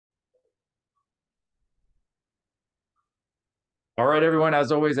All right, everyone.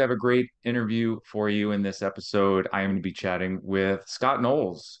 As always, I have a great interview for you in this episode. I am going to be chatting with Scott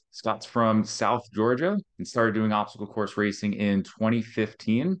Knowles. Scott's from South Georgia and started doing obstacle course racing in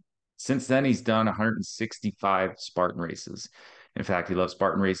 2015. Since then, he's done 165 Spartan races. In fact, he loves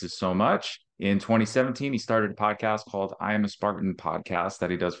Spartan races so much. In 2017, he started a podcast called I Am a Spartan podcast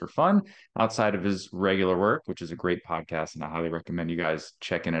that he does for fun outside of his regular work, which is a great podcast. And I highly recommend you guys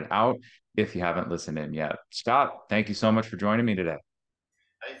checking it out if you haven't listened in yet. Scott, thank you so much for joining me today.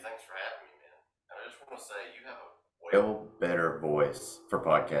 Hey, thanks for having me, man. And I just want to say you have a well better voice for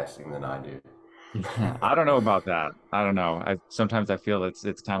podcasting than I do. I don't know about that. I don't know. I sometimes I feel it's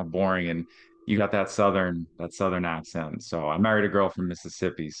kind of boring and you got that southern accent. So I married a girl from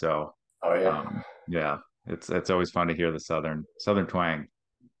Mississippi, so Oh yeah. yeah, it's always fun to hear the southern twang.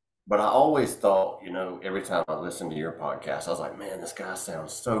 But I always thought, every time I listened to your podcast, I was like, man, this guy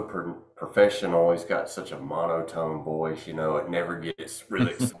sounds so professional. He's got such a monotone voice. It never gets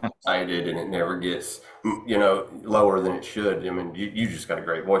really excited and it never gets, lower than it should. I mean, you just got a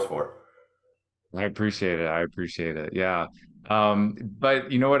great voice for it. I appreciate it. I appreciate it. Yeah.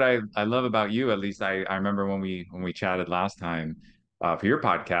 But you know what I love about you, at least I remember when we chatted last time for your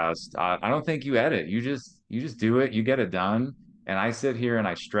podcast, I don't think you edit. You just do it, you get it done. And I sit here and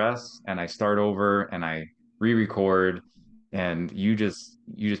I stress and I start over and I re-record and you just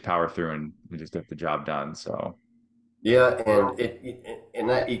power through and you just get the job done. So Yeah, and and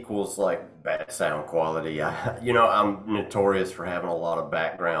that equals like bad sound quality. I'm notorious for having a lot of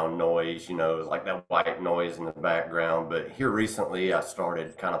background noise, like that white noise in the background. But here recently, I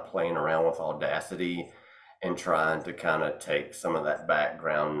started kind of playing around with Audacity and trying to kind of take some of that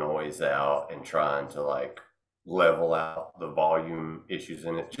background noise out and trying to like level out the volume issues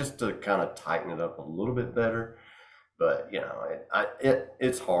in it just to kind of tighten it up a little bit better. But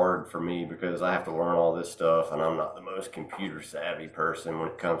it's hard for me because I have to learn all this stuff, and I'm not the most computer savvy person when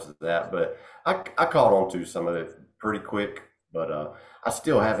it comes to that. But I caught on to some of it pretty quick. But I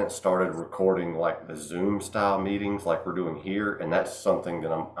still haven't started recording like the Zoom style meetings like we're doing here, and that's something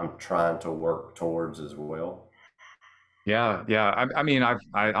that I'm trying to work towards as well. yeah, yeah. I mean,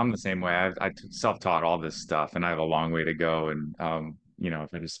 I'm the same way. I self-taught all this stuff, and I have a long way to go. And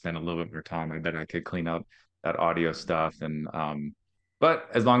if I just spend a little bit more time, I bet I could clean up that audio stuff. But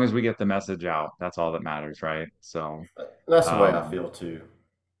as long as we get the message out, that's all that matters, right? So, That's the way I um, feel too.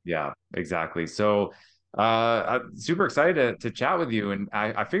 yeah, exactly. So, I'm super excited to chat with you, and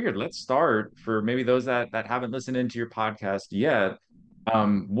I figured let's start for maybe those that haven't listened into your podcast yet.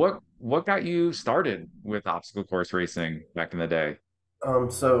 What got you started with obstacle course racing back in the day?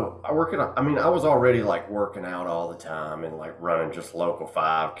 So I work I mean, I was already like working out all the time and like running just local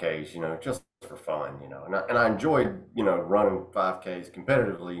 5Ks, just for fun, and I enjoyed, running 5Ks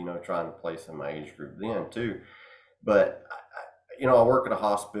competitively, trying to place in my age group then too. But I work at a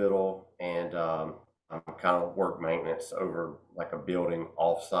hospital and I'm kind of work maintenance over like a building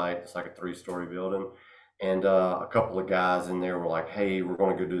off-site. It's like a three-story building. And a couple of guys in there were like, hey, we're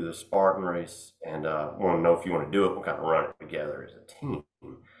going to go do the Spartan race and want to know if you want to do it. We'll kind of run it together as a team.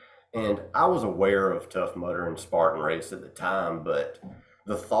 And I was aware of Tough Mudder and Spartan race at the time, but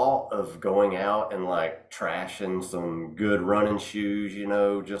the thought of going out and like trashing some good running shoes,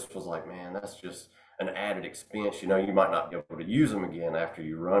 just was like, man, that's just an added expense. You might not be able to use them again after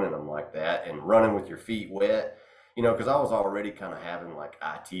you running them like that and running with your feet wet. Because I was already kind of having like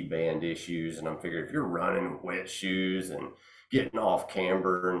IT band issues, and I'm figuring if you're running with wet shoes and getting off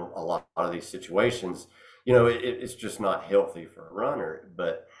camber and a lot of these situations, it's just not healthy for a runner.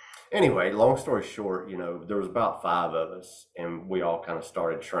 But anyway, long story short, there was about five of us, and we all kind of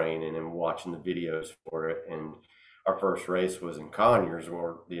started training and watching the videos for it. And our first race was in Conyers,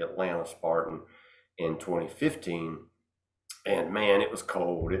 or the Atlanta Spartan, in 2015. And man, it was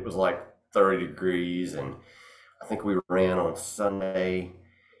cold. It was like 30 degrees, and I think we ran on Sunday,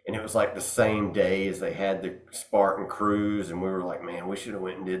 and it was like the same day as they had the Spartan cruise, and we were like, man, we should have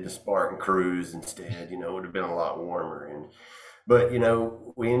went and did the Spartan cruise instead. It would have been a lot warmer. And but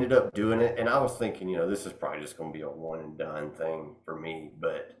we ended up doing it, and I was thinking, this is probably just going to be a one and done thing for me.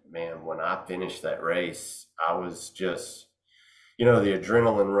 But man, when I finished that race, I was just, the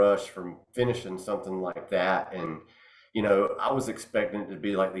adrenaline rush from finishing something like that. And I was expecting it to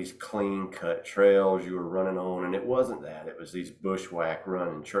be like these clean cut trails you were running on, and it wasn't that. It was these bushwhack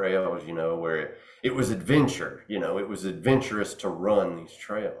running trails, where it was adventure. It was adventurous to run these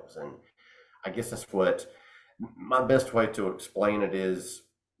trails. And I guess that's what my best way to explain it is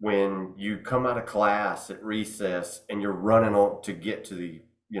when you come out of class at recess and you're running on to get to the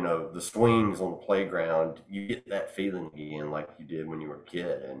swings on the playground, you get that feeling again like you did when you were a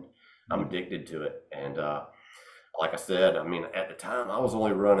kid. And I'm addicted to it. And like I said, I mean, at the time I was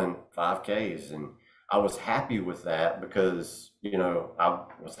only running 5Ks, and I was happy with that because, I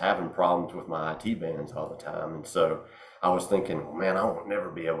was having problems with my IT bands all the time. And so I was thinking, well, man, I won't never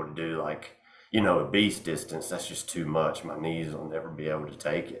be able to do like, a beast distance. That's just too much. My knees will never be able to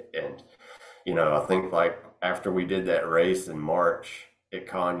take it. And, I think like after we did that race in March at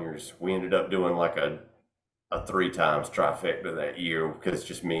Conyers, we ended up doing like a three times trifecta that year because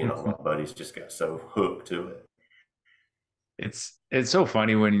just me and all my buddies just got so hooked to it. It's so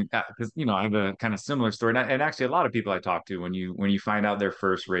funny when because I have a kind of similar story, and actually a lot of people I talk to when you find out their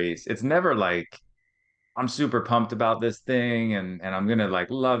first race, it's never like I'm super pumped about this thing and I'm gonna like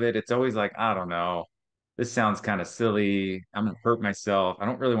love it. It's always like, I don't know, this sounds kind of silly. I'm gonna hurt myself. I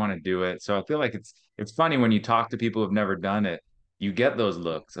don't really want to do it. So I feel like it's funny when you talk to people who've never done it, you get those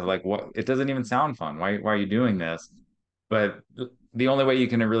looks of like, what, it doesn't even sound fun. Why are you doing this? But the only way you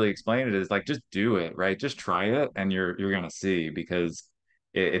can really explain it is like just do it, right? Just try it and you're gonna see because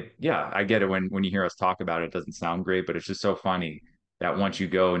yeah, I get it when you hear us talk about it, it doesn't sound great, but it's just so funny that once you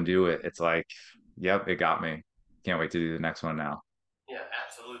go and do it, it's like, yep, it got me. Can't wait to do the next one now. Yeah,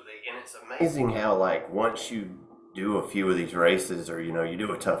 absolutely. And it's amazing how, like, once you do a few of these races, or, you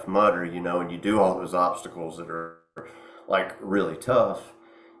do a tough mudder, and you do all those obstacles that are like really tough,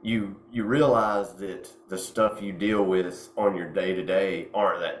 you realize that the stuff you deal with on your day to day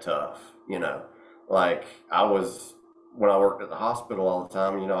aren't that tough. Like I was when I worked at the hospital all the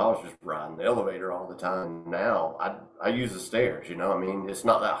time, I was just riding the elevator all the time. Now I use the stairs. I mean, it's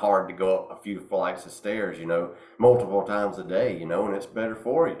not that hard to go up a few flights of stairs, multiple times a day, and it's better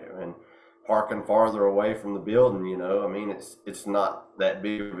for you. And parking farther away from the building, I mean, it's not that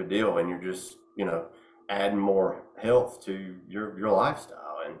big of a deal, and you're just, adding more health to your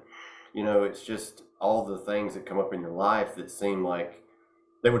lifestyle. And it's just all the things that come up in your life that seem like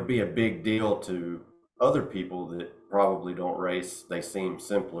they would be a big deal to other people that probably don't race. They seem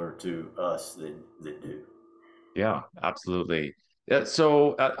simpler to us that do. Yeah, absolutely.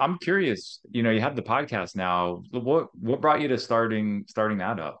 So I'm curious, you have the podcast now. What brought you to starting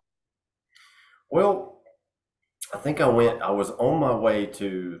that up? Well, I think I was on my way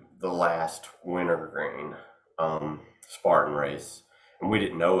to the last wintergreen Spartan race, and we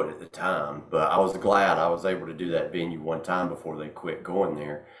didn't know it at the time, but I was glad I was able to do that venue one time before they quit going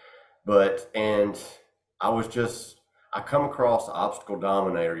there. And I was just, I come across the Obstacle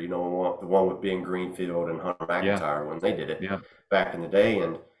Dominator, the one with Ben Greenfield and Hunter Yeah, McIntyre when they did it yeah. back in the day.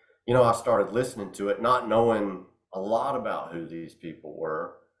 And, I started listening to it, not knowing a lot about who these people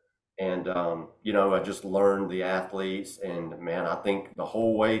were. And, I just learned the athletes. And man, I think the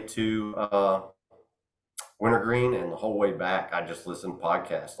whole way to Wintergreen and the whole way back, I just listened to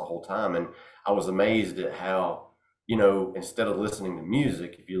podcasts the whole time. And I was amazed at how, instead of listening to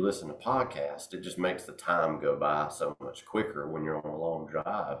music, if you listen to podcasts, it just makes the time go by so much quicker when you're on a long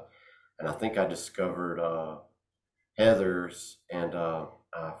drive. And I think I discovered Heather's and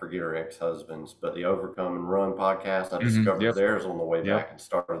I forget her ex-husband's, but the Overcome and Run podcast, I discovered Yep, theirs on the way yep. back and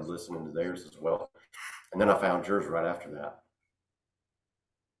started listening to theirs as well. And then I found yours right after that.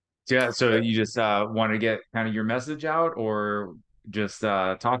 Yeah, so you just want to get kind of your message out or just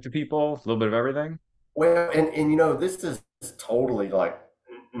talk to people, a little bit of everything? Well, and this is totally like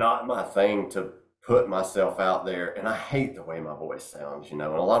not my thing to put myself out there, and I hate the way my voice sounds. And a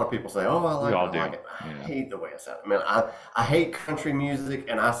lot of people say, "Oh, I We like it, all I do. like it." I Yeah. hate the way I sound. Man, I hate country music,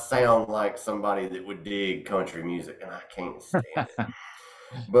 and I sound like somebody that would dig country music, and I can't stand it.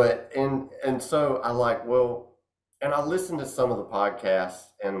 But and so I like, well, and I listen to some of the podcasts,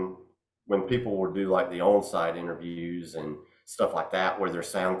 and when people will do like the on-site interviews and stuff like that where their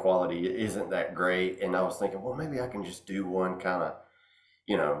sound quality isn't that great, and I was thinking, well, maybe I can just do one kind of,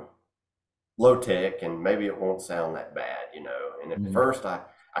 you know, low tech, and maybe it won't sound that bad. And at Mhm. first I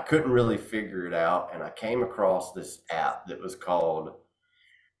couldn't really figure it out, and I came across this app that was called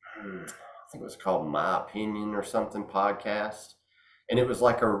I think it was called My Opinion or something podcast. And it was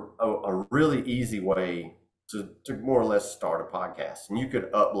like a really easy way to more or less start a podcast. And you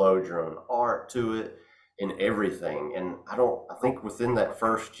could upload your own art to it and everything. And I think within that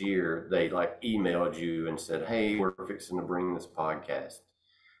first year, they like emailed you and said, hey, we're fixing to bring this podcast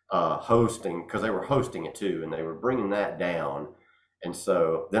hosting, because they were hosting it too, and they were bringing that down. And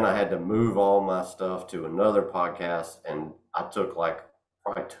so then I had to move all my stuff to another podcast, and I took like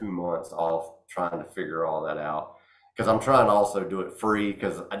probably 2 months off trying to figure all that out. Because I'm trying to also do it free,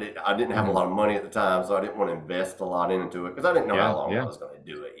 because I didn't have a Mhm. lot of money at the time, so I didn't want to invest a lot into it because I didn't know how Yeah, long I yeah, was going to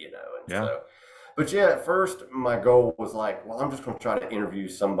do it. And yeah. so, but yeah, at first my goal was like, well, I'm just going to try to interview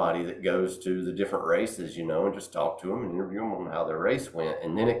somebody that goes to the different races, and just talk to them and interview them on how their race went.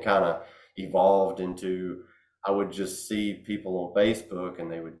 And then it kind of evolved into I would just see people on Facebook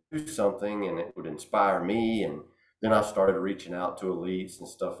and they would do something and it would inspire me. And then I started reaching out to elites and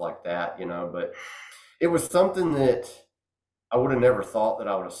stuff like that, but it was something that I would have never thought that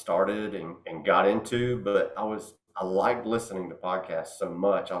I would have started and got into, but I liked listening to podcasts so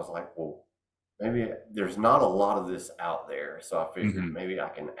much. I was like, well, maybe there's not a lot of this out there. So I figured Hmm. maybe I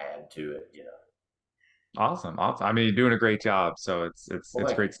can add to it. Awesome, awesome. I mean, you're doing a great job. So Well, it's thank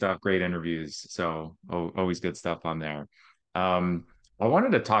you. great stuff, great interviews. So always good stuff on there. Um, I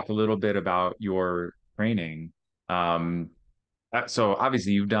wanted to talk a little bit about your training. Um, so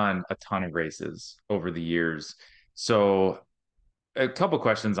obviously you've done a ton of races over the years. So a couple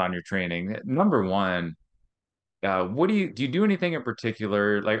questions on your training. Number one, what do you do anything in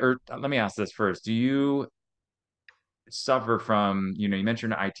particular? Like, or let me ask this first. Do you suffer from, you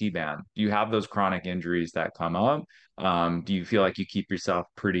mentioned an IT band. Do you have those chronic injuries that come up? Do you feel like you keep yourself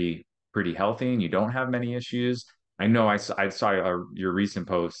pretty healthy and you don't have many issues? I know I saw your recent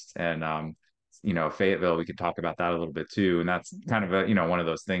post and Fayetteville, we could talk about that a little bit too. And that's kind of one of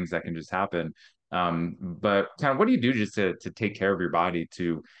those things that can just happen. But kind of what do you do just to take care of your body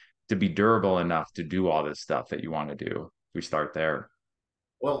to be durable enough to do all this stuff that you want to do? We start there.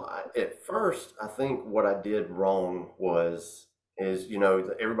 Well, at first, I think what I did wrong is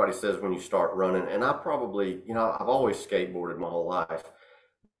everybody says when you start running, and I probably I've always skateboarded my whole life,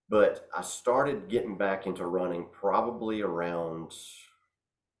 but I started getting back into running probably around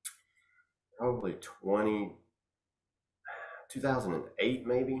probably 2008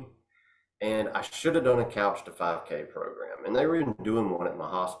 maybe. And I should have done a couch to 5K program. And they were even doing one at my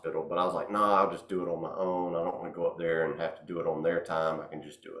hospital, but I was like, nah, I'll just do it on my own. I don't want to go up there and have to do it on their time. I can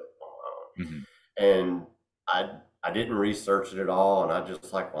just do it on Hmm. my own. And I didn't research it at all. And I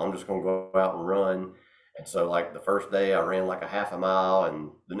just like, well, I'm just going to go out and run. And so like the first day I ran like a half a mile, and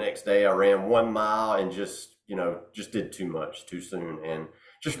the next day I ran 1 mile and just did too much too soon. And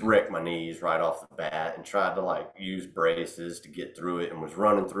just wrecked my knees right off the bat and tried to like use braces to get through it and was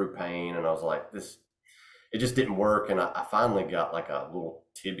running through pain. And I was like, it just didn't work. And I finally got like a little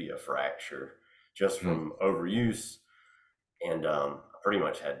tibia fracture just from overuse. And I pretty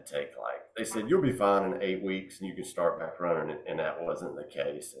much had to take like, they said, you'll be fine in 8 weeks and you can start back running. And that wasn't the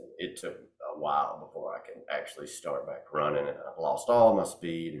case. And it took a while before I could actually start back running. And I lost all my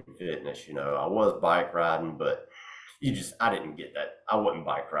speed and fitness. I was bike riding, but I didn't get that. I wasn't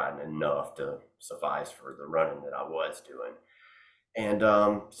bike riding enough to suffice for the running that I was doing. And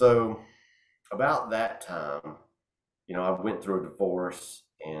so about that time, I went through a divorce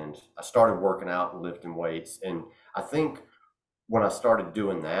and I started working out and lifting weights. And I think when I started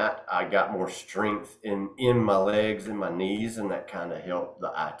doing that, I got more strength in my legs and my knees, and that kind of helped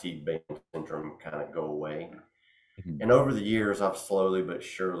the IT band syndrome kind of go away. Hmm. And over the years, I've slowly but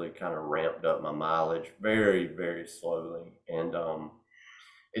surely kind of ramped up my mileage very, very slowly. And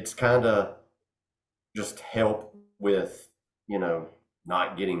it's kind of just helped with, you know,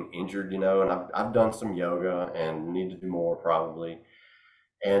 not getting injured, and I've done some yoga and need to do more probably.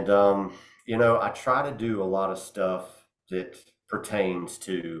 And, I try to do a lot of stuff that pertains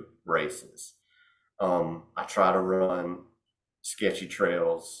to races. I try to run sketchy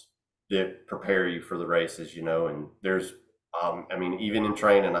trails that prepare you for the races, and I mean, even in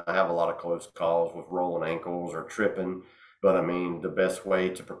training, I have a lot of close calls with rolling ankles or tripping. But I mean, the best way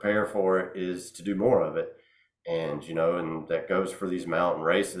to prepare for it is to do more of it. And that goes for these mountain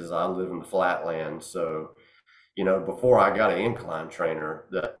races. I live in the flatland. So, before I got an incline trainer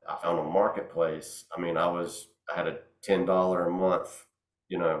that I found on Marketplace, I mean, I had a $10 a month,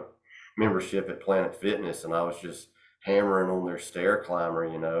 you know, membership at Planet Fitness, and I was just hammering on their stair climber,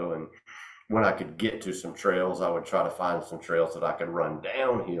 and when I could get to some trails, I would try to find some trails that I could run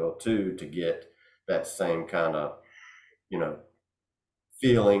downhill too to get that same kind of, you know,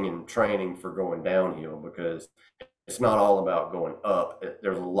 feeling and training for going downhill, because it's not all about going up.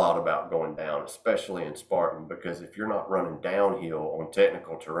 There's a lot about going down, especially in Spartan, because if you're not running downhill on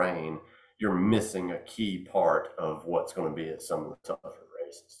technical terrain, you're missing a key part of what's going to be at some of the tougher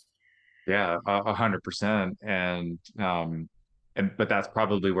races. Yeah, 100%. And but that's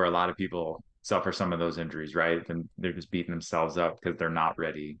probably where a lot of people suffer some of those injuries, right? And they're just beating themselves up because they're not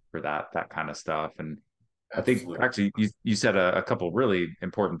ready for that kind of stuff. And I think Absolutely. actually you said a couple really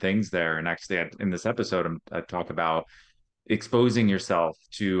important things there. And actually, in this episode, I talk about exposing yourself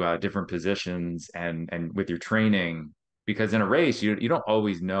to different positions and with your training, because in a race you don't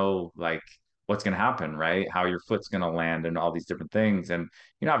always know like what's going to happen, right? How your foot's going to land and all these different things. And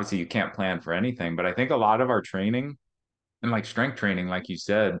obviously you can't plan for anything, but I think a lot of our training and like strength training, like you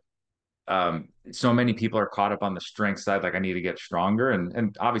said, so many people are caught up on the strength side, like I need to get stronger,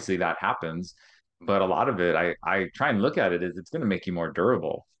 and obviously that happens, but a lot of it, I try and look at it as it's going to make you more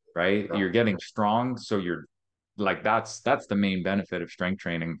durable, right? Right. You're getting strong, so you're like that's the main benefit of strength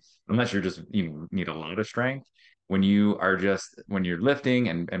training, unless you're just you need a lot of strength. When you are just when you're lifting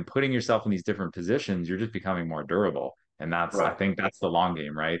and putting yourself in these different positions, you're just becoming more durable. And that's I Right. think that's the long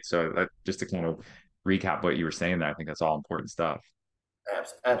game, right? So that, just to kind of recap what you were saying there, I think that's all important stuff.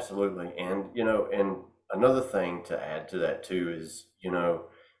 Absolutely. And, and another thing to add to that too is,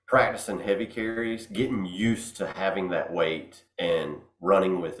 practicing heavy carries, getting used to having that weight and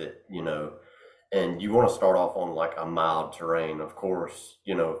running with it, and you want to start off on like a mild terrain, of course,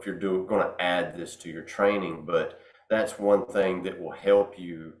 if you're going to add this to your training, but that's one thing that will help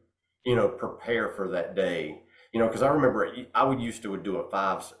you, prepare for that day. Because I remember I would used to do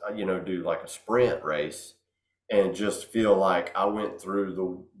a do like a sprint race and just feel like I went through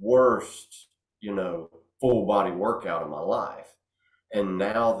the worst, you know, full body workout of my life. And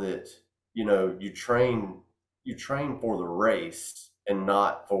now that, you train for the race and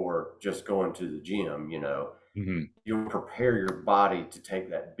not for just going to the gym, Hmm. you'll prepare your body to take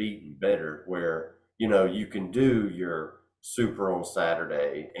that beating better where, you can do your super on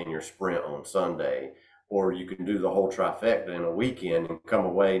Saturday and your sprint on Sunday, or you can do the whole trifecta in a weekend and come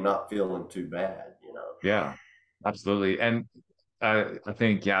away not feeling too bad. Yeah, absolutely. And I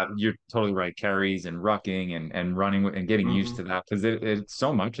think, yeah, you're totally right. Carries and rucking and running and getting used Hmm. to that because it's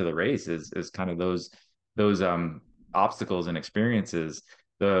so much of the race is kind of those obstacles and experiences.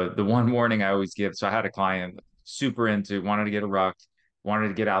 The one warning I always give. So I had a client super into wanted to get a ruck, wanted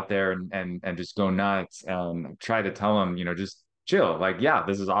to get out there and just go nuts. And try to tell them, just chill. Like, yeah,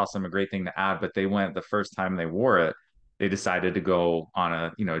 this is awesome, a great thing to add. But they went the first time they wore it, they decided to go on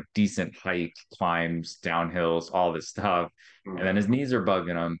a decent hike, climbs, downhills, all this stuff, and then his knees are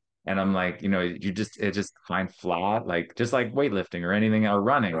bugging him. And I'm like, it just climb flat, like just like weightlifting or anything or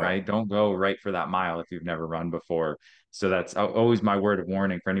running, Right. right? Don't go right for that mile if you've never run before. So that's always my word of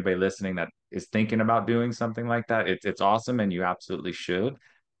warning for anybody listening that is thinking about doing something like that. It's awesome and you absolutely should,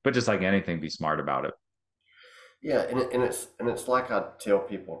 but just like anything, be smart about it. Yeah, and it's like I tell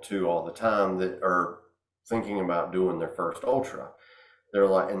people too all the time that are thinking about doing their first ultra. They're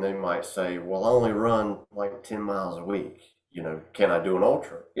like, and they might say, "Well, I only run like 10 miles a week. Can I do an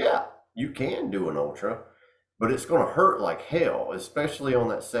ultra?" Yeah, you can do an ultra, but it's going to hurt like hell, especially on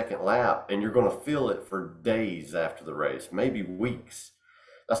that second lap, and you're going to feel it for days after the race, maybe weeks.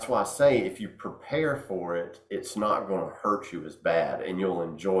 That's why I say if you prepare for it, it's not going to hurt you as bad, and you'll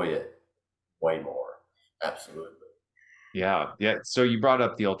enjoy it way more. Absolutely. Yeah, yeah. So you brought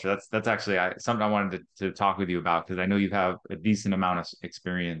up the ultra. That's actually something I wanted to talk with you about because I know you have a decent amount of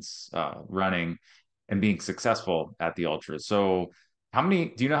experience running and being successful at the ultra. So how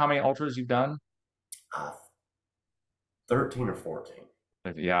many? Do you know how many ultras you've done? Uh, 13 or 14.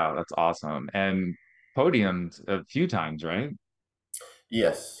 Yeah, that's awesome. And podiumed a few times, right?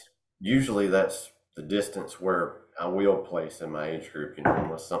 Yes. Usually that's the distance where I will place in my age group,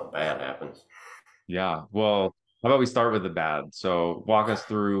 unless something bad happens. Yeah. Well, how about we start with the bad? So walk us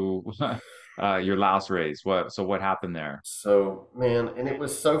through your last race. What happened there? So, man, and it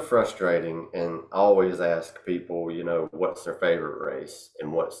was so frustrating. And I always ask people, what's their favorite race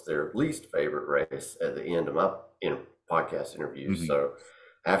and what's their least favorite race at the end of my podcast interviews. Hmm. So,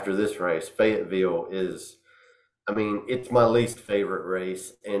 after this race, Fayetteville is, I mean, it's my least favorite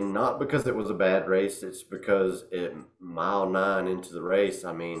race, and not because it was a bad race. It's because at mile 9 into the race,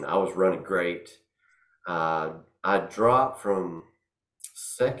 I mean, I was running great. I dropped from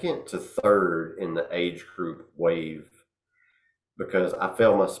second to third in the age group wave because I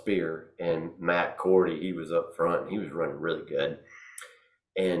fell my spear, and Matt Cordy, he was up front and he was running really good.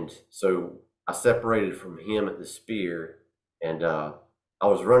 And so I separated from him at the spear, and I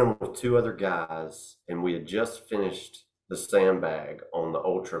was running with two other guys, and we had just finished the sandbag on the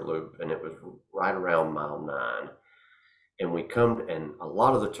ultra loop, and it was right around mile 9. And we come, and a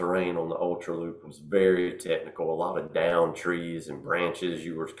lot of the terrain on the ultra loop was very technical, a lot of down trees and branches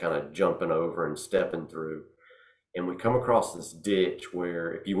you were kind of jumping over and stepping through. And we come across this ditch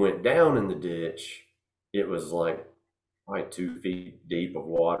where if you went down in the ditch, it was like probably 2 feet deep of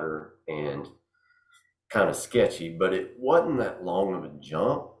water and kind of sketchy, but it wasn't that long of a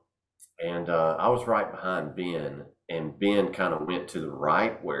jump. And I was right behind Ben, and Ben kind of went to the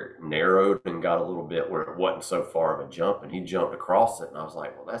right where it narrowed and got a little bit where it wasn't so far of a jump, and he jumped across it, and I was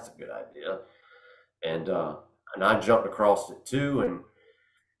like, "Well, that's a good idea." And I jumped across it too, and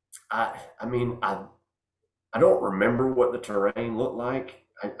I mean, I don't remember what the terrain looked like.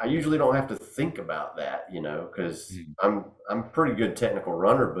 I usually don't have to think about that, because I'm a pretty good technical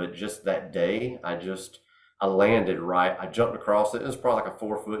runner, but just that day, I landed right. I jumped across it. It was probably like a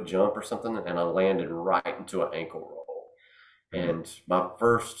 4 foot jump or something, and I landed right into an ankle roll. Mhm. And my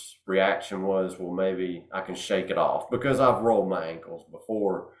first reaction was, well, maybe I can shake it off because I've rolled my ankles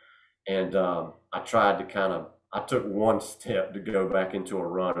before. And I tried to I took one step to go back into a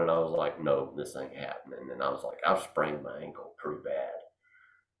run, and I was like, no, this ain't happening. And I was like, I've sprained my ankle pretty bad.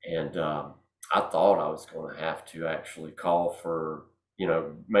 And I thought I was going to have to actually call for,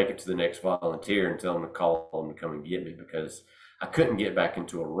 make it to the next volunteer and tell them to call them to come and get me because I couldn't get back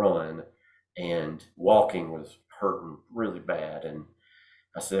into a run and walking was hurting really bad. And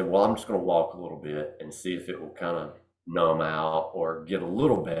I said, well, I'm just going to walk a little bit and see if it will kind of numb out or get a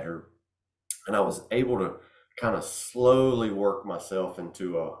little better. And I was able to kind of slowly work myself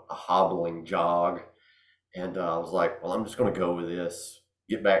into a hobbling jog. And I was like, well, I'm just going to go with this,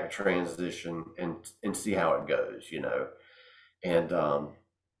 get back to transition and see how it goes. And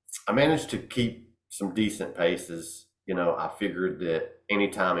I managed to keep some decent paces. I figured that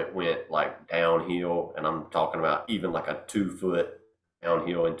anytime it went like downhill, and I'm talking about even like a 2 foot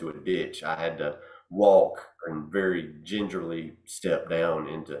downhill into a ditch, I had to walk and very gingerly step down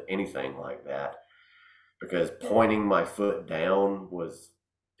into anything like that because pointing my foot down was,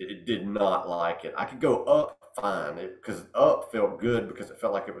 it did not like it. I could go up fine because up felt good because it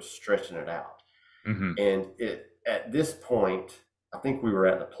felt like it was stretching it out. Mhm. And it at this point, I think we were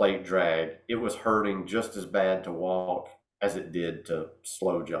at the plate drag. It was hurting just as bad to walk as it did to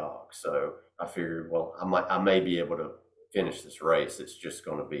slow jog. So I figured, well, I may be able to finish this race. It's just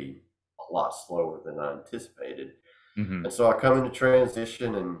going to be a lot slower than I anticipated. Mhm. And so I come into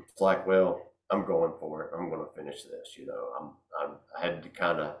transition, and it's like, well, I'm going for it. I'm going to finish this. I had to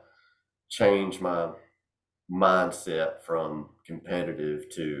kind of change my mindset from competitive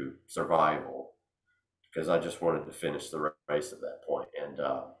to survival because I just wanted to finish the race at that point. And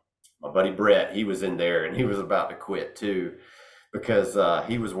my buddy Brett, he was in there and he was about to quit too because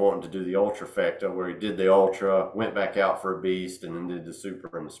he was wanting to do the ultrafecta where he did the ultra, went back out for a beast, and then did the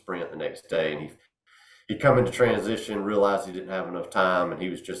super and the sprint the next day. And he come into transition, realized he didn't have enough time, and he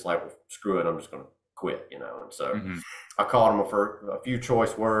was just like, well, screw it, I'm just going to quit. And so Mhm. I called him for a few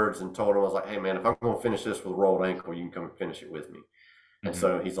choice words and told him, I was like, hey, man, if I'm going to finish this with a rolled ankle, you can come and finish it with me. And Mhm.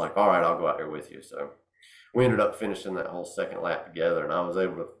 so he's like, all right, I'll go out there with you. So we ended up finishing that whole second lap together, and I was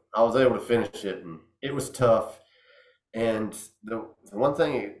able to finish it, and it was tough. And the one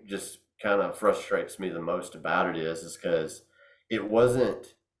thing that just kind of frustrates me the most about it is because it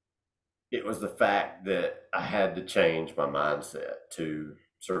wasn't it was the fact that I had to change my mindset to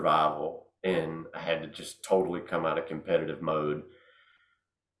survival, and I had to just totally come out of competitive mode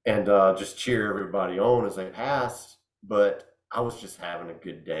and just cheer everybody on as they passed. But I was just having a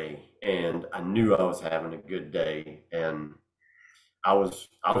good day, and I knew I was having a good day, and I was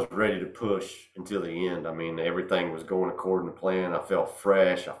ready to push until the end. I mean, everything was going according to plan. I felt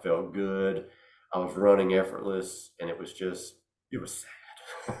fresh. I felt good. I was running effortless, and it was sad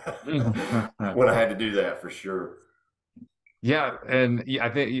when I had to do that for sure. Yeah, and yeah, I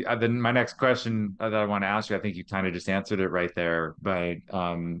think then my next question that I want to ask you, I think you kind of just answered it right there. But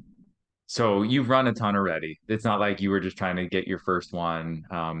so you've run a ton already. It's not like you were just trying to get your first one.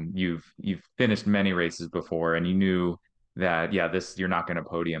 You've finished many races before, and you knew that yeah, this you're not going to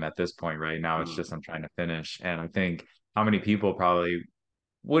podium at this point right now. It's Mm. just I'm trying to finish. And I think how many people probably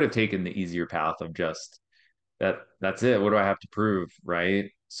would have taken the easier path of just that's it. What do I have to prove, right?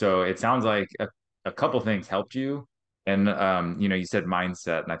 So it sounds like a couple things helped you. And you said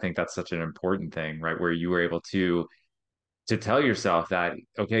mindset, and I think that's such an important thing, right? Where you were able to tell yourself that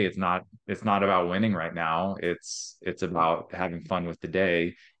okay, it's not about winning right now. It's about having fun with the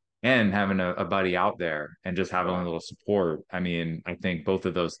day and having a buddy out there and just having a Right. little support. I mean, I think both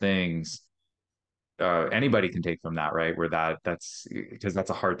of those things anybody can take from that, right? Where that's because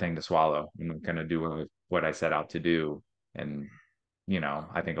that's a hard thing to swallow. I'm going to do what I set out to do, and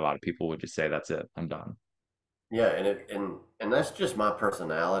I think a lot of people would just say, "That's it, I'm done." Yeah, and that's just my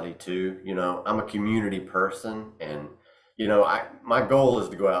personality too. I'm a community person, and I my goal is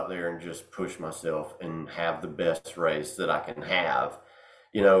to go out there and just push myself and have the best race that I can have.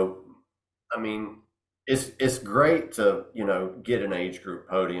 You know, I mean, it's great to, get an age group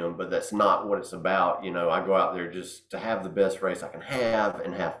podium, but that's not what it's about. I go out there just to have the best race I can have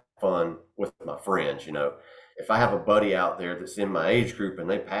and have fun with my friends. If I have a buddy out there that's in my age group and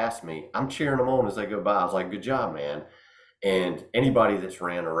they pass me, I'm cheering them on as they go by. I was like, good job, man. And anybody that's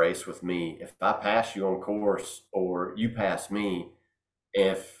ran a race with me, if I pass you on course or you pass me,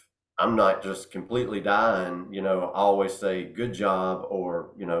 if I'm not just completely dying, I always say good job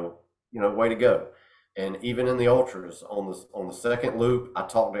or, way to go. And even in the ultras, on the second loop, I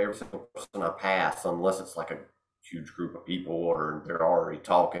talk to every single person I pass, unless it's like a huge group of people or they're already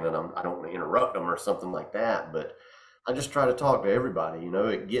talking, and I don't want to interrupt them or something like that. But I just try to talk to everybody. You know,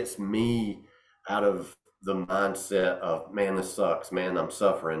 it gets me out of the mindset of, man, this sucks, man, I'm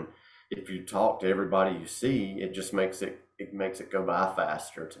suffering. If you talk to everybody you see, it just makes it go by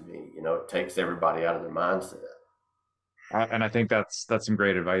faster to me. You know, it takes everybody out of their mindset. And I think that's some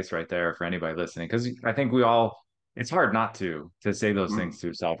great advice right there for anybody listening, because I think we all, it's hard not to say those Mm, things to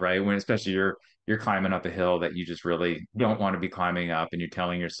yourself, right? When especially you're climbing up a hill that you just really don't want to be climbing up, and you're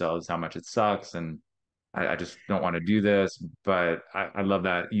telling yourselves how much it sucks, and I just don't want to do this. But I love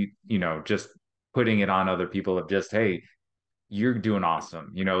that you know, just putting it on other people of just, hey, you're doing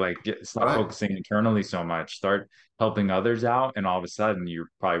awesome. You know, like stop right. focusing internally so much. Start helping others out, and all of a sudden you're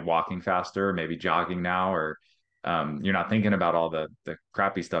probably walking faster, maybe jogging now, or you're not thinking about all the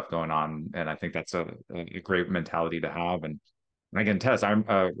crappy stuff going on. And I think that's a great mentality to have. And I can test.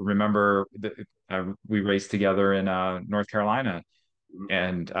 I remember we raced together in North Carolina, Mm.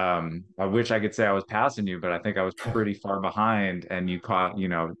 and I wish I could say I was passing you, but I think I was pretty far behind, and you caught, you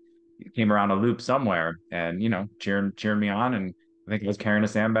know, you came around a loop somewhere, and you know, cheering me on, and I think I was carrying a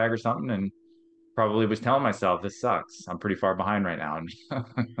sandbag or something, and probably was telling myself, "This sucks. I'm pretty far behind right now,"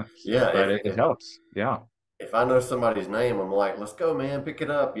 Yeah, but it helps. Yeah, if I know somebody's name, I'm like, let's go, man, pick it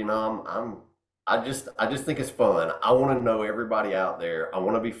up. You know, I just think it's fun. I want to know everybody out there. I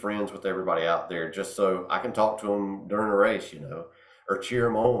want to be friends with everybody out there, just so I can talk to them during a race, you know, or cheer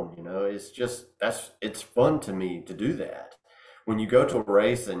them on. You know, it's just it's fun to me to do that. When you go to a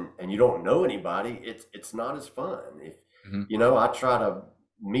race and you don't know anybody, it's not as fun. If hmm you know, I try to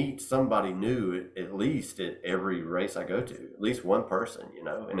meet somebody new at least at every race I go to, at least one person, you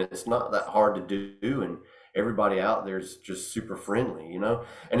know, and it's not that hard to do. And everybody out there is just super friendly, you know,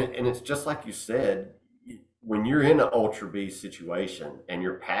 and it's just like you said, when you're in an ultra beast situation and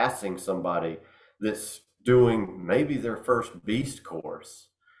you're passing somebody that's doing maybe their first beast course,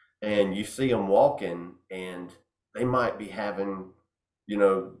 and you see them walking, and they might be having, you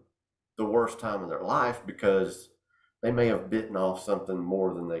know, the worst time of their life because they may have bitten off something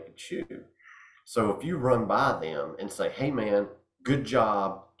more than they could chew. So if you run by them and say, hey man, good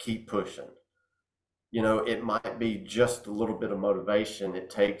job, keep pushing, you know, it might be just a little bit of motivation it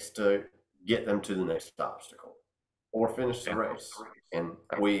takes to get them to the next obstacle or finish the yeah, race. And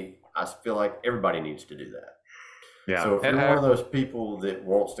I feel like everybody needs to do that. yeah. So if you're one of those people that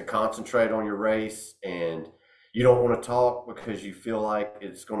wants to concentrate on your race and you don't want to talk because you feel like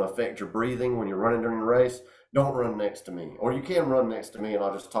it's going to affect your breathing when you're running during the race, don't run next to me. Or you can run next to me and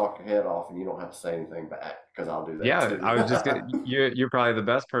I'll just talk your head off and you don't have to say anything back because I'll do that Yeah, too. I was just gonna, you're probably the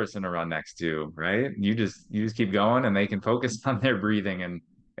best person to run next to, right? You just keep going, and they can focus on their breathing,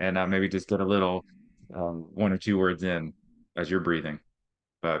 and maybe just get a little one or two words in as you're breathing.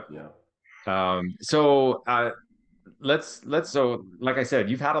 But Yeah. so so like I said,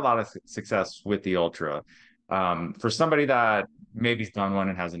 you've had a lot of success with the ultra. For somebody that maybe's done one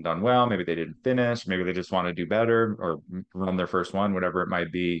and hasn't done well, maybe they didn't finish, maybe they just want to do better or run their first one, whatever it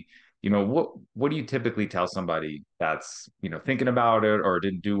might be. You know, what do you typically tell somebody that's, you know, thinking about it or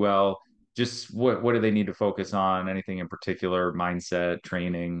didn't do well? Just what do they need to focus on? Anything in particular, mindset,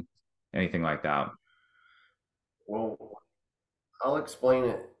 training, anything like that? Well, I'll explain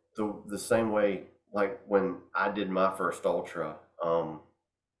it the same way like when I did my first ultra.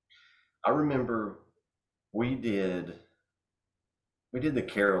 I remember we did we did the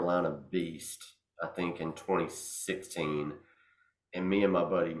Carolina Beast, I think in 2016, and me and my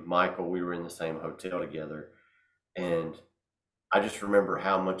buddy Michael, we were in the same hotel together, and I just remember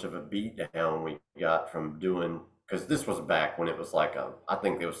how much of a beat down we got from doing, because this was back when it was like I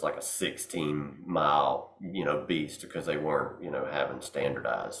think it was like a 16-mile, you know, beast because they weren't, you know, having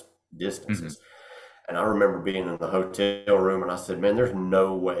standardized hmm distances. And I remember being in the hotel room and I said, man, there's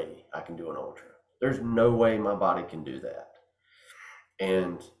no way I can do an ultra. There's no way my body can do that.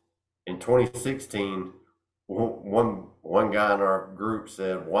 And in 2016, one guy in our group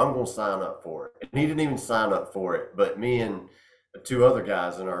said, "Well, I'm going to sign up for it," and he didn't even sign up for it. But me and two other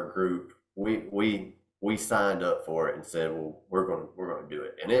guys in our group, we signed up for it and said, "Well, we're going to do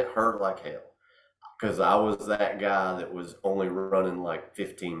it," and it hurt like hell because I was that guy that was only running like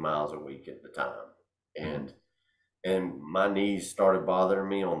 15 miles a week at the time, hmm and my knees started bothering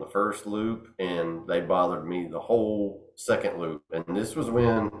me on the first loop and they bothered me the whole second loop. And this was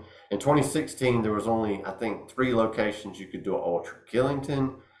when in 2016 there was only I think three locations you could do an ultra: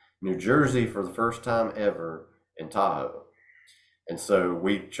 Killington, New Jersey for the first time ever, and Tahoe. And so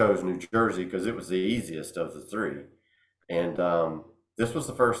we chose New Jersey because it was the easiest of the three. And this was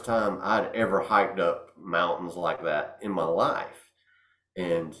the first time I'd ever hiked up mountains like that in my life.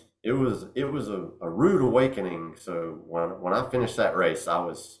 And it was a rude awakening. So when I finished that race,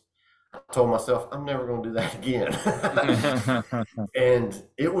 I told myself I'm never going to do that again. And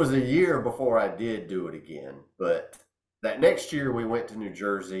it was a year before I did do it again. But that next year we went to New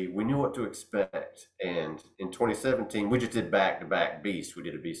Jersey. We knew what to expect. And in 2017, we just did back to back beasts. We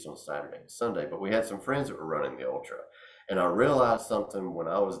did a beast on Saturday and Sunday, but we had some friends that were running the ultra. And I realized something when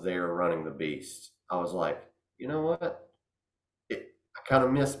I was there running the beast. I was like, you know what? I kind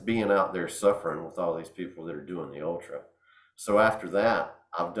of miss being out there suffering with all these people that are doing the ultra. So after that,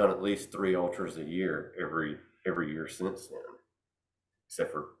 I've done at least 3 ultras a year every year since then,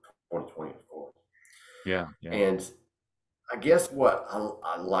 except for 2020, of course. Yeah, yeah. And I guess what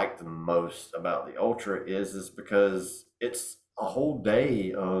I like the most about the ultra is because it's a whole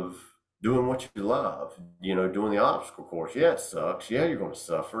day of doing what you love. Doing the obstacle course. Yeah, it sucks. Yeah, you're going to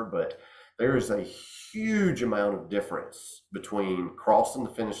suffer, but there is a huge amount of difference between crossing the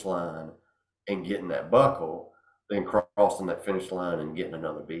finish line and getting that buckle than crossing that finish line and getting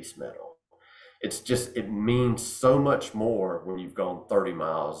another beast medal. It means so much more when you've gone 30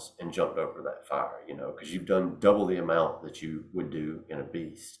 miles and jumped over that fire, because you've done double the amount that you would do in a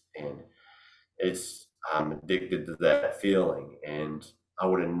beast. And I'm addicted to that feeling. And I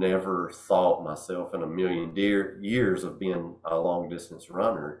would have never thought myself in a million years of being a long distance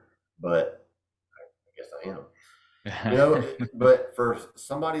runner, but I guess I am. But for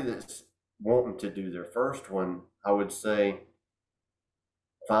somebody that's wanting to do their first one, I would say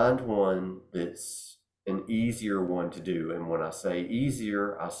find one that's an easier one to do. And when I say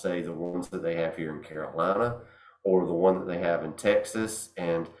easier, I say the ones that they have here in Carolina or the one that they have in Texas.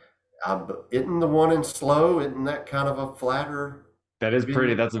 And isn't the one in Slow, isn't that kind of a flatter That is pretty,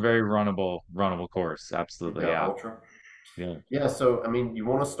 video? that's a very runnable course. Absolutely. Yeah, Yeah. ultra. Yeah. Yeah, so I mean, you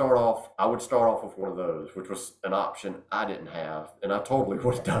want to start off, I would start off with one of those, which was an option I didn't have, and I totally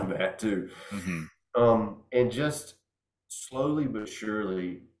would have done that too. Hmm. And just slowly but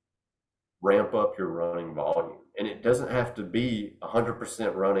surely ramp up your running volume. And it doesn't have to be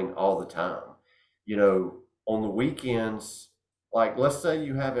 100% running all the time. On the weekends, like let's say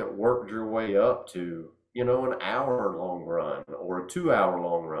you haven't worked your way up to, an hour long run or a 2 hour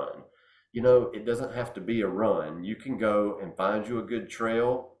long run. It doesn't have to be a run. You can go and find you a good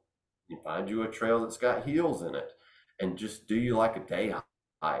trail. You find you a trail that's got hills in it and just do you like a day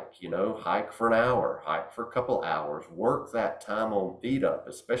hike, hike for an hour, hike for a couple hours, work that time on feet up,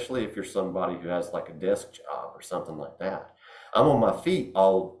 especially if you're somebody who has like a desk job or something like that. I'm on my feet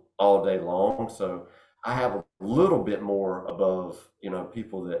all day long, so I have a little bit more above,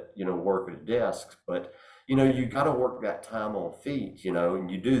 people that, work at a desk, but you got to work that time on feet,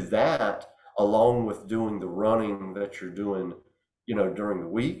 and you do that along with doing the running that you're doing, during the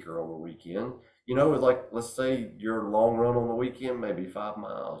week or on the weekend. Like let's say your long run on the weekend, maybe 5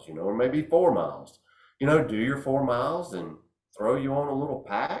 miles, or maybe 4 miles. Do your 4 miles and throw you on a little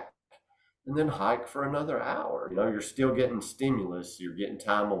pack and then hike for another hour. You're still getting stimulus, you're getting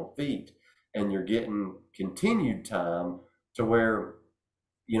time on feet, and you're getting continued time to where,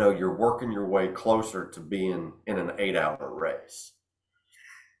 you're working your way closer to being in an 8 hour race,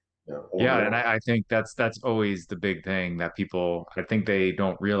 or Yeah, and more. I think that's always the big thing that people, I think they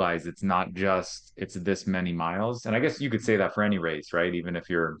don't realize it's not just it's this many miles. And I guess you could say that for any race, right? Even if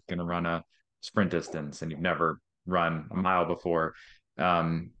you're going to run a sprint distance and you've never run a mile before,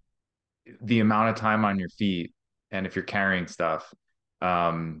 um, the amount of time on your feet and if you're carrying stuff,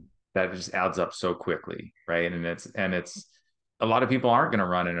 um, that just adds up so quickly, right? And it's a lot of people aren't going to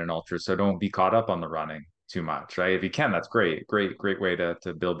run in an ultra, so don't be caught up on the running too much, right? If you can, that's great way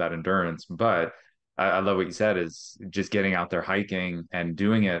to build that endurance. But I love what you said is just getting out there hiking and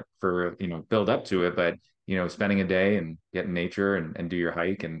doing it for, build up to it, but spending a day and get in nature and do your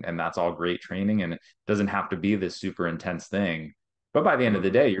hike and that's all great training and it doesn't have to be this super intense thing, but by the end of the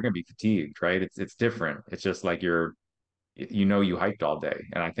Mhm. day, you're going to be fatigued, right? It's different. It's just like you hiked all day.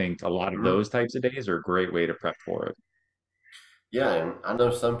 And I think a lot of Mhm. those types of days are a great way to prep for it. Yeah, and I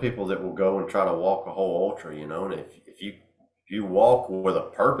know some people that will go and try to walk a whole ultra, and if you walk with a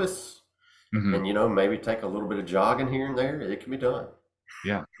purpose Hmm. and maybe take a little bit of jogging here and there, it can be done.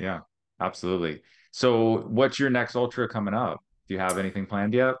 Yeah, yeah, absolutely. So what's your next ultra coming up? Do you have anything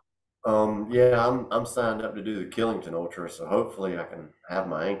planned yet? Yeah, I'm signed up to do the Killington Ultra, so hopefully I can have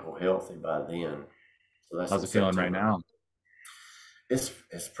my ankle healthy by then. So that's How's in it feeling right September. now?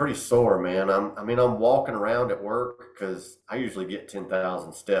 It's pretty sore, man. I'm walking around at work because I usually get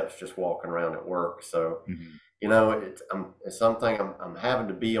 10,000 steps just walking around at work. So Hmm. it's something I'm having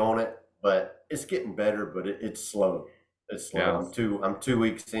to be on it, but it's getting better, but it's slow. It's slow. Yeah. I'm 2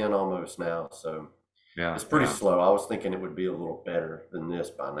 weeks in almost now, so Yeah. it's pretty Yeah. slow. I was thinking it would be a little better than this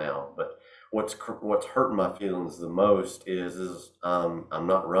by now, but what's hurting my feelings the most is I'm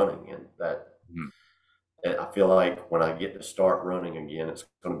not running, and that Mhm. and I feel like when I get to start running again, it's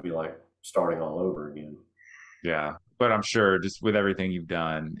going to be like starting all over again. Yeah. But I'm sure just with everything you've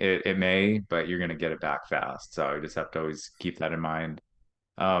done, it may, but you're gonna get it back fast. So you just have to always keep that in mind.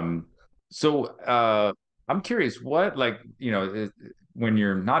 Um, so I'm curious, what like, when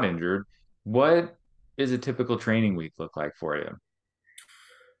you're not injured, what is a typical training week look like for you?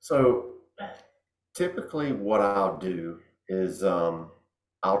 So typically, what I'll do is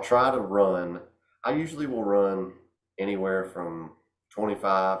I'll try to run. I usually will run anywhere from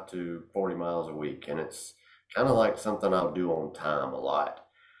 25 to 40 miles a week, and it's kind of like something I'll do on time a lot.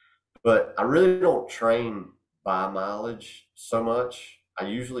 But I really don't train by mileage so much. I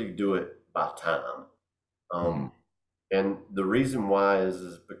usually do it by time. Mhm. Um, and the reason why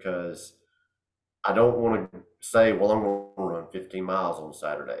is because I don't want to say, well, I'm going to run 15 miles on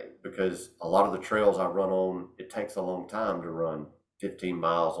Saturday because a lot of the trails I run on, it takes a long time to run 15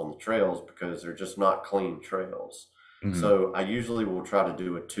 miles on the trails because they're just not clean trails. Mhm. So I usually will try to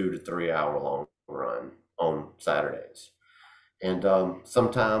do a 2 to 3 hour long run on Saturdays. And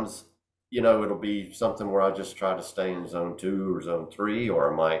sometimes, it'll be something where I just try to stay in zone two or zone three,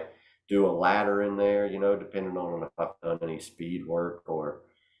 or I might do a ladder in there, depending on if I've done any speed work or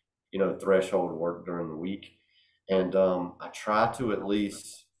threshold work during the week. And I try to at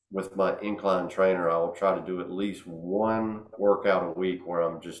least, with my incline trainer, I will try to do at least one workout a week where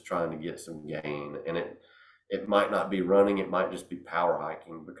I'm just trying to get some gain. And it might not be running, it might just be power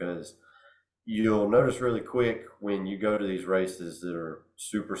hiking because you'll notice really quick when you go to these races that are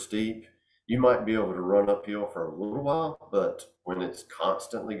super steep, you might be able to run uphill for a little while, but when it's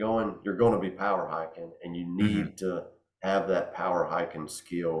constantly going, you're going to be power hiking and you Mhm. need to have that power hiking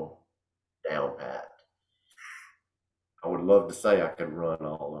skill down pat. I would love to say I could run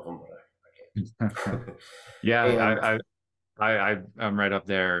all of them, but I can't. Yeah, And I'm right up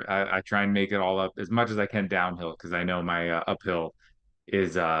there. I try and make it all up as much as I can downhill because I know my uphill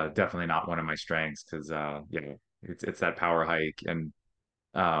is definitely not one of my strengths because it's that power hike and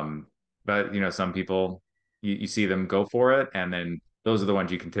um but some people you see them go for it and then those are the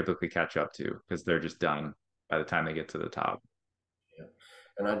ones you can typically catch up to because they're just done by the time they get to the top. yeah.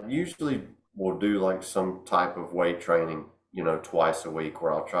 And I usually will do like some type of weight training, twice a week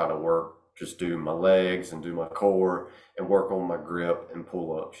where I'll try to just do my legs and do my core and work on my grip and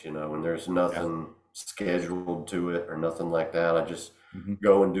pull ups, and there's Yeah. nothing scheduled to it or nothing like that. I just Hmm.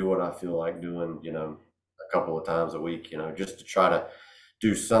 go and do what I feel like doing, a couple of times a week, just to try to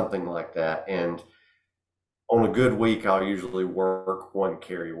do something like that. And on a good week, I'll usually work one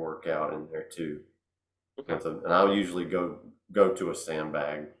carry workout in there too Okay. and I'll usually go to a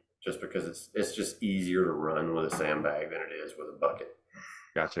sandbag just because it's just easier to run with a sandbag than it is with a bucket.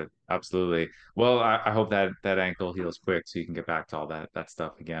 Gotcha. Absolutely. Well, I hope that that ankle heals quick so you can get back to all that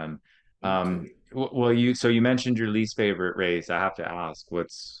stuff again. Me too. Well, you mentioned your least favorite race. I have to ask,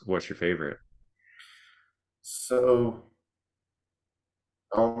 what's your favorite? So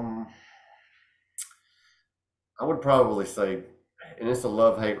um, I would probably say, and it's a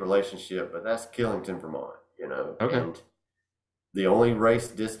love-hate relationship, but that's Killington, Vermont. Okay. And the only race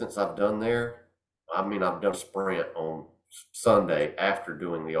distance I've done there, I mean, I've done a sprint on Sunday after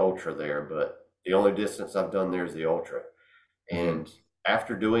doing the ultra there, but the only distance I've done there is the ultra. Hmm. And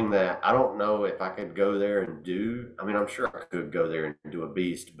after doing that, I don't know if I could go there and I mean, I'm sure I could go there and do a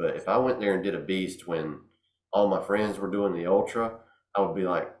beast, but if I went there and did a beast when all my friends were doing the ultra, I would be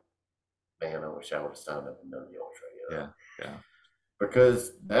like, man, I wish I would have signed up and done the ultra. Yeah. Yeah.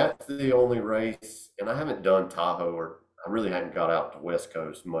 Because that's the only race, and I haven't done Tahoe or I really hadn't got out to West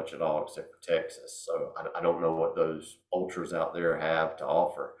Coast much at all except for Texas. So I don't know what those ultras out there have to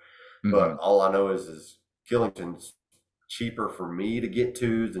offer. Hmm. But all I know is Killington's cheaper for me to get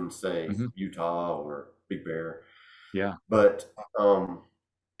to than say Hmm. Utah or Big Bear. Yeah. But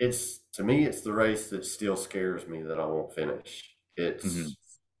it's to me it's the race that still scares me that I won't finish. Hmm.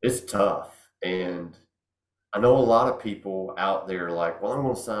 It's tough, and I know a lot of people out there like, well, I'm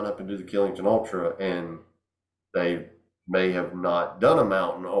going to sign up and do the Killington Ultra, and they may have not done a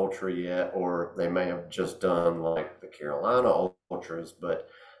mountain ultra yet, or they may have just done like the Carolina ultras, but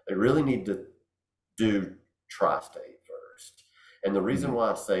they really need to do tri-state first. And the reason Hmm.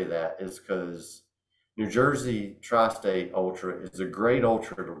 why I say that is because New Jersey Tri-State Ultra is a great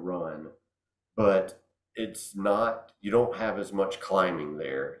ultra to run, but it's not, you don't have as much climbing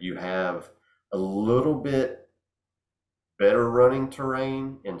there. You have a little bit better running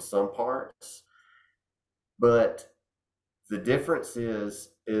terrain in some parts, but The difference is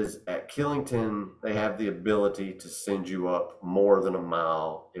at Killington they have the ability to send you up more than a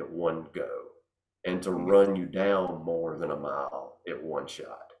mile at one go and to Mhm. run you down more than a mile at one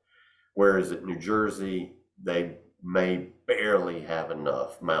shot. Whereas at New Jersey, they may barely have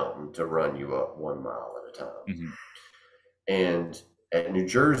enough mountain to run you up 1 mile at a time. Mhm. And at New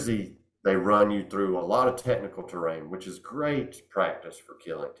Jersey, they run you through a lot of technical terrain, which is great practice for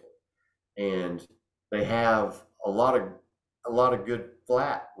Killington. And they have a lot of good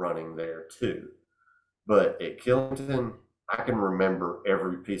flat running there too. But at Killington, I can remember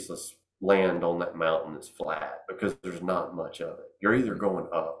every piece of land on that mountain that's flat because there's not much of it. You're either going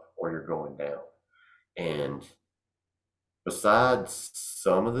up or you're going down. And besides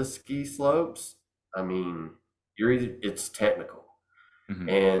some of the ski slopes, I mean, it's technical. Mhm.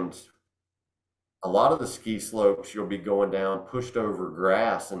 And a lot of the ski slopes you'll be going down pushed over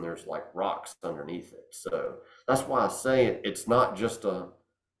grass and there's like rocks underneath it. So that's why I say it's not just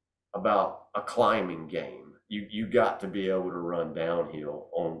about a climbing game. You got to be able to run downhill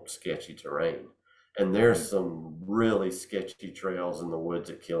on sketchy terrain. And there's Mhm. some really sketchy trails in the woods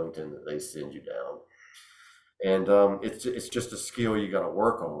at Killington that they send you down. And it's just a skill you got to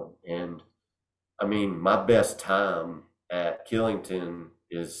work on. And I mean, my best time at Killington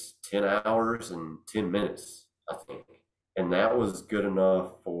is 10 hours and 10 minutes, I think. And that was good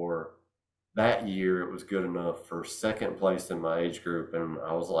enough for that year. It was good enough for second place in my age group. And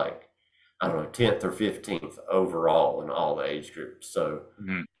I was like, I don't know, 10th or 15th overall in all the age groups. So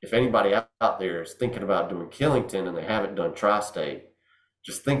Mhm. if anybody out there is thinking about doing Killington and they haven't done tri-state,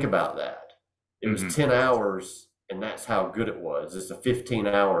 just think about that. It was Mhm. 10 hours and that's how good it was. It's a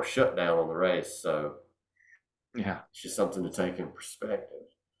 15-hour shutdown on the race. So Yeah. it's just something to take in perspective.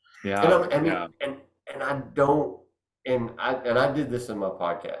 And Yeah. I'm, I mean, Yeah. and I don't, and I did this in my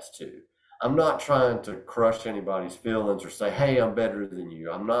podcast too. I'm not trying to crush anybody's feelings or say, "Hey, I'm better than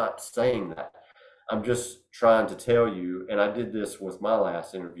you." I'm not saying that. I'm just trying to tell you, and I did this with my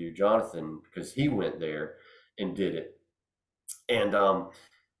last interview, Jonathan, because he went there and did it. And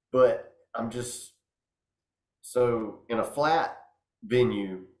but I'm just so in a flat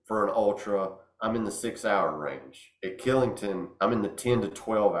venue for an ultra, I'm in the 6 hour range. At Killington, I'm in the 10 to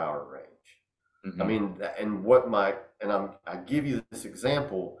 12 hour range. I Mhm. mean, and what my and I give you this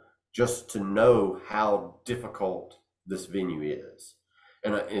example just to know how difficult this venue is.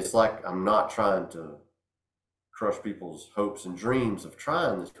 And it's like I'm not trying to crush people's hopes and dreams of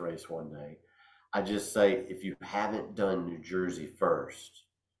trying this race one day. I just say if you haven't done New Jersey first,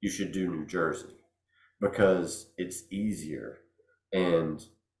 you should do New Jersey because it's easier. And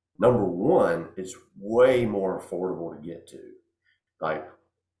number one, it's way more affordable to get to, like,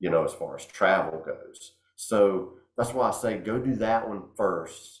 as far as travel goes. So that's why I say go do that one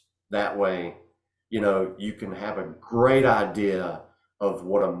first. That way, you can have a great idea of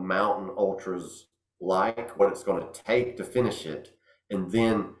what a mountain ultra's like, what it's going to take to finish it, and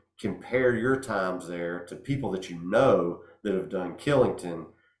then compare your times there to people that you know that have done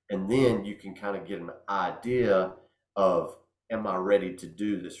Killington, and then you can kind of get an idea of, am I ready to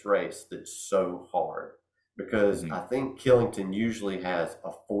do this race that's so hard? Because Mhm. I think Killington usually has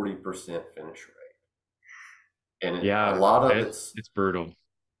a 40% finish rate, and a Yeah. lot of It's it's it's brutal.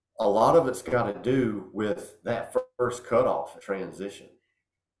 a lot of it's got to do with that first cutoff transition.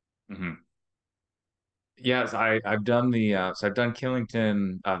 Mhm. Yes, I've done the I've done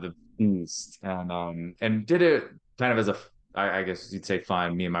Killington the East and did it kind of as a I guess you'd say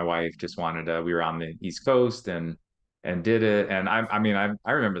fun. Me and my wife just wanted to we were on the East Coast and did it and I mean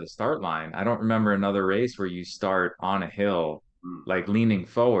I remember the start line. I don't remember another race where you start on a hill Mm, like leaning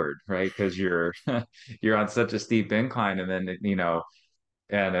forward, right? Because you're you're on such a steep incline and then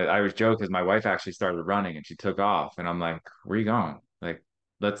and I was joking because my wife actually started running and she took off, and I'm like, "Where are you going? Like,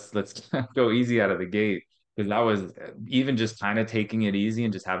 let's go easy out of the gate." Because that was even just kind of taking it easy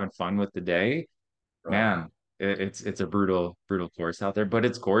and just having fun with the day. right. Man, it's a brutal course out there, but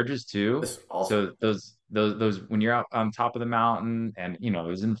it's gorgeous too. It's awesome. So those when you're out on top of the mountain and it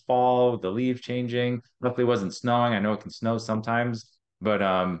was in fall, the leaves changing. Luckily, it wasn't snowing. I know it can snow sometimes, but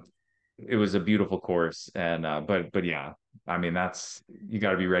it was a beautiful course and but yeah, I mean that's you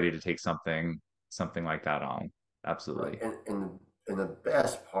got to be ready to take something like that on. Right. Absolutely. And the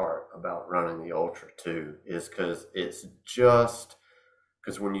best part about running the ultra too is because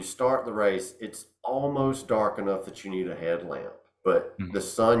when you start the race, it's almost dark enough that you need a headlamp, but the Mhm.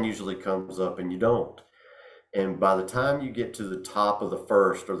 sun usually comes up and you don't. And by the time you get to the top of the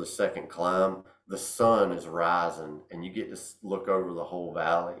first or the second climb, the sun is rising and you get to look over the whole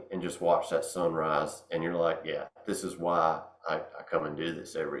valley and just watch that sunrise. And you're like, yeah, this is why I come and do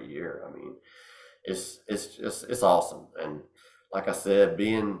this every year. I mean, it's awesome. And like I said,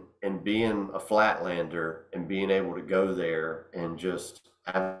 being a flatlander and being able to go there and just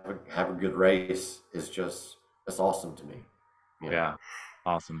have a good race is just it's awesome to me, you know. Yeah.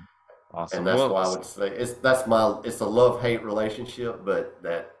 Awesome. And Awesome. that's Well, why I would say it's a love hate relationship, but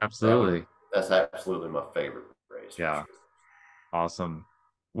that would absolutely. that's absolutely my favorite race for Yeah. sure. Awesome.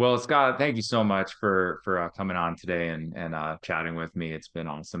 Well, Scott, thank you so much for coming on today and chatting with me. It's been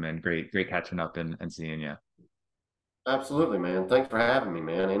awesome and great catching up and seeing you. Absolutely, man. Thanks for having me,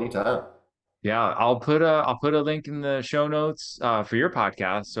 man. Anytime. Yeah, I'll put a link in the show notes for your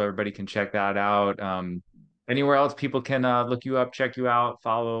podcast so everybody can check that out. Anywhere else people can look you up, check you out,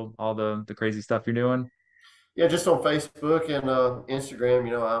 follow all the crazy stuff you're doing. Yeah, just on Facebook and Instagram,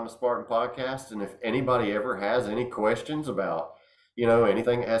 I'm a Spartan podcast. And if anybody ever has any questions about,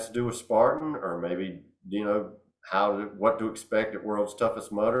 anything that has to do with Spartan or maybe, what to expect at World's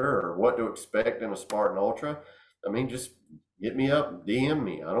Toughest Mudder or what to expect in a Spartan Ultra, I mean, just hit me up, DM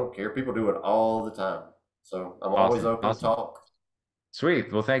me. I don't care. People do it all the time. So I'm always Awesome, open to awesome. talk.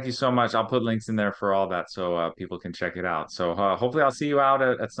 Sweet. Well, thank you so much. I'll put links in there for all that so people can check it out. So hopefully I'll see you out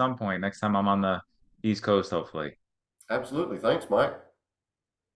at some point next time I'm on the East Coast, hopefully. Absolutely. Thanks, Mike.